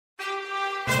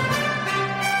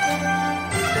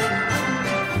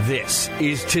This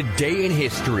is Today in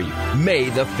History, May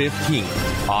the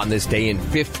 15th. On this day in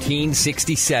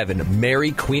 1567,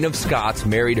 Mary, Queen of Scots,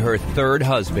 married her third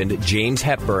husband, James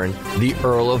Hepburn, the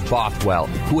Earl of Bothwell,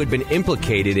 who had been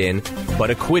implicated in, but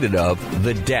acquitted of,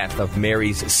 the death of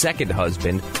Mary's second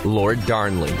husband, Lord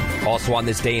Darnley. Also on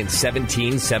this day in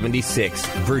 1776,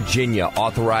 Virginia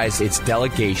authorized its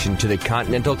delegation to the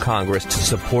Continental Congress to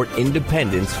support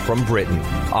independence from Britain.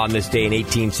 On this day in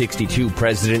 1862,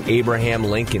 President Abraham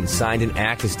Lincoln signed an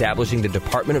act establishing the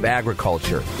Department of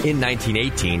Agriculture. In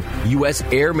 1918, U.S.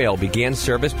 airmail began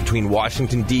service between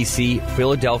Washington, D.C.,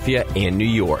 Philadelphia, and New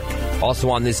York. Also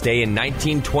on this day in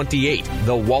 1928,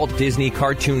 the Walt Disney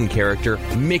cartoon character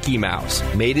Mickey Mouse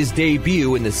made his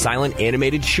debut in the silent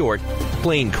animated short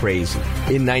Plane Crazy.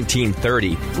 In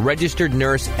 1930, registered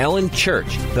nurse Ellen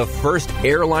Church, the first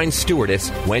airline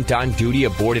stewardess, went on duty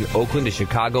aboard an Oakland to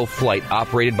Chicago flight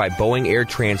operated by Boeing Air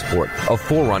Transport, a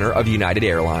forerunner of United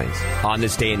Airlines. On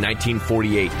this day in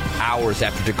 1948, hours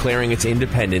after declaring its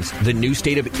independence, the new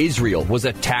state of Israel was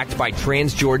attacked by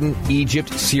Transjordan,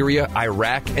 Egypt, Syria,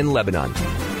 Iraq, and Lebanon.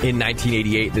 In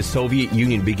 1988, the Soviet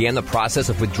Union began the process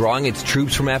of withdrawing its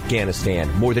troops from Afghanistan,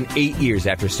 more than 8 years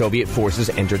after Soviet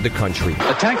forces entered the country.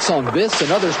 Attacks on this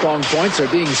and other strong points are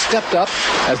being stepped up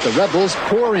as the rebels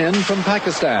pour in from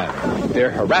Pakistan. They're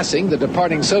harassing the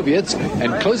departing Soviets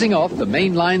and closing off the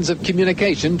main lines of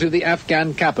communication to the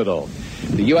Afghan capital.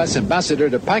 The U.S. ambassador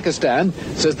to Pakistan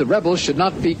says the rebels should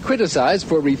not be criticized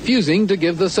for refusing to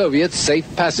give the Soviets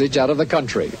safe passage out of the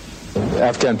country.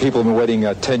 Afghan people have been waiting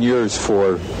 10 years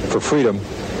for freedom.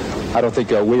 I don't think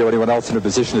we or anyone else in a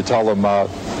position to tell them, well,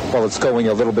 it's going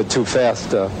a little bit too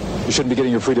fast. You shouldn't be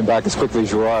getting your freedom back as quickly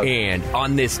as you are. And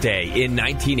on this day in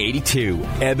 1982,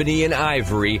 Ebony and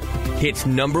Ivory hits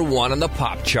 #1 on the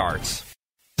pop charts.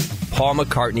 Paul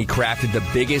McCartney crafted the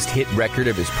biggest hit record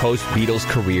of his post-Beatles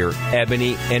career,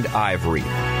 Ebony and Ivory.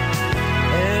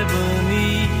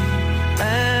 Ebony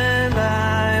and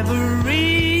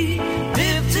Ivory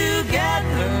live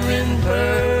together in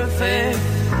perfect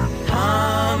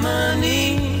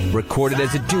harmony. Recorded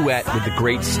as a duet with the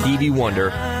great Stevie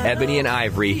Wonder, Ebony and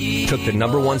Ivory took the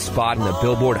 #1 spot in the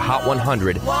Billboard Hot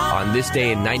 100 on this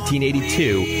day in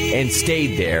 1982 and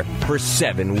stayed there for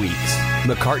 7 weeks.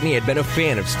 McCartney had been a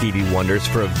fan of Stevie Wonder's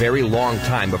for a very long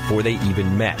time before they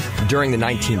even met. During the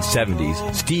 1970s,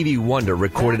 Stevie Wonder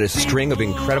recorded a string of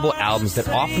incredible albums that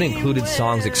often included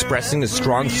songs expressing a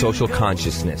strong social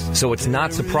consciousness. So it's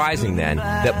not surprising then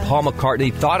that Paul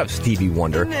McCartney thought of Stevie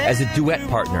Wonder as a duet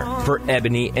partner for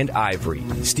Ebony and Ivory.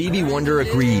 Stevie Wonder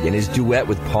agreed, and his duet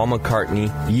with Paul McCartney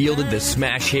yielded the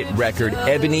smash hit record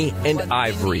Ebony and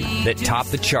Ivory that topped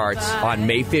the charts on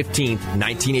May 15th,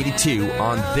 1982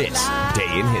 on this Day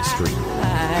in History.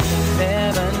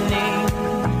 Ebony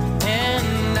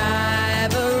and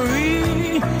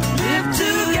Ivory live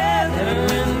together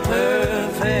in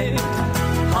perfect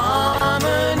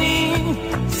harmony,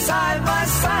 side by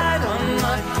side.